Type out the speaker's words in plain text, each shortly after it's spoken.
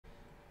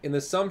In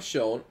the sum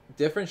shown,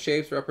 different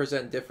shapes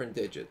represent different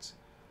digits.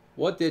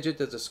 What digit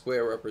does a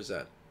square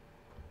represent?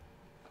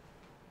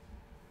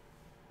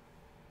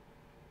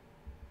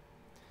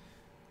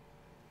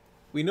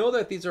 We know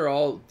that these are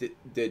all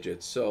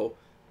digits, so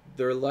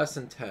they're less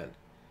than 10,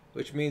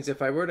 which means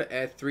if I were to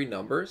add three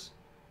numbers,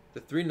 the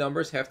three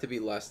numbers have to be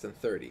less than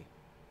 30.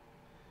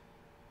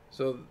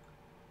 So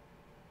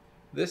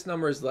this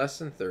number is less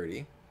than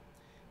 30,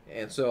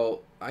 and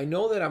so I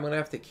know that I'm going to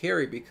have to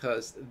carry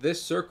because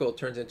this circle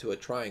turns into a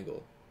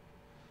triangle.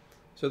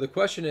 So the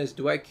question is,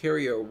 do I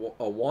carry a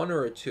 1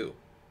 or a 2?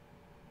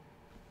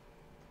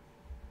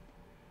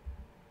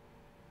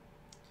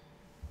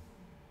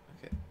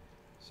 Okay,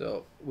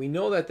 so we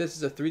know that this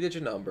is a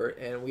three-digit number,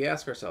 and we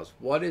ask ourselves,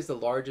 what is the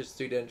largest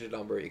three-digit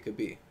number it could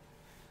be?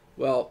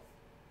 Well,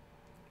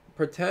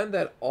 pretend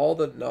that all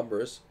the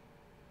numbers,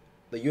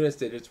 the units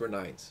digits, were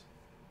 9s.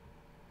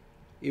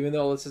 Even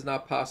though this is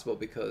not possible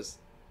because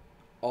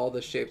all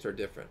the shapes are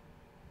different.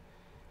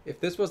 If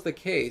this was the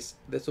case,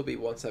 this will be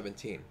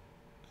 117.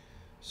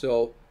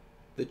 So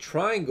the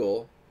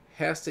triangle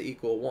has to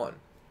equal 1.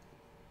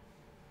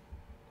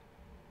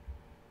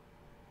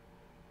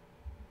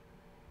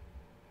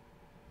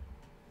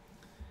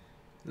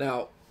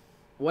 Now,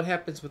 what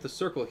happens with the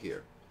circle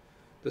here?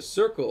 The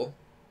circle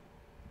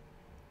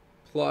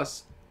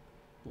plus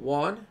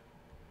 1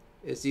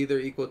 is either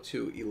equal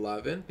to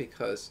 11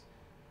 because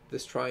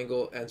this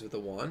triangle ends with a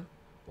 1,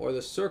 or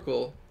the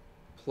circle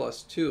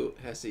plus 2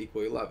 has to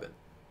equal 11.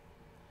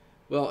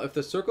 Well, if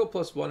the circle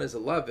plus 1 is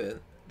 11,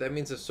 that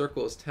means the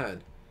circle is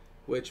 10,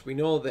 which we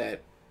know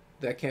that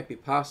that can't be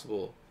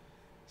possible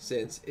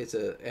since it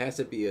has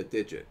to be a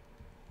digit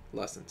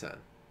less than 10.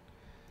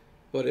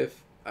 But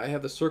if I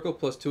have the circle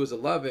plus 2 is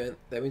 11,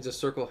 that means the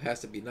circle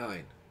has to be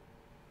 9.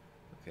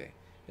 Okay,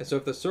 and so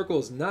if the circle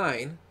is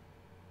 9,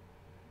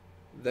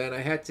 then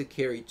I had to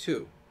carry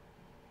 2,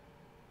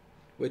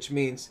 which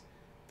means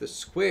the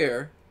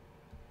square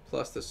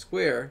plus the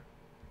square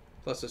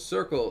plus a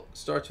circle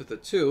starts with a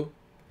 2,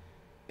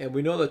 and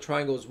we know the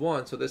triangle is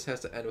 1, so this has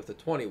to end with a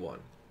 21.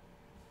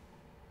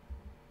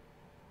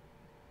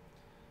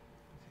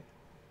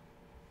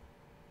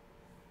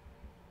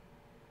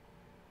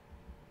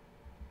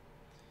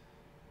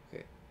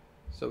 Okay,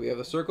 so we have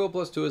the circle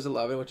plus 2 is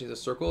 11, which means the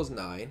circle is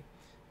 9,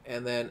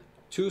 and then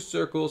two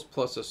squares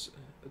plus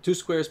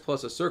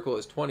a circle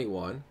is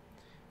 21.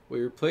 We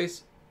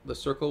replace the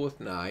circle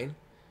with 9,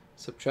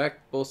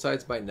 subtract both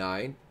sides by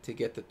 9 to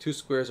get the two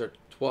squares are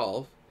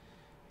 12,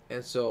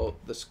 and so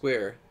the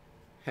square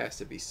has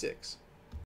to be 6.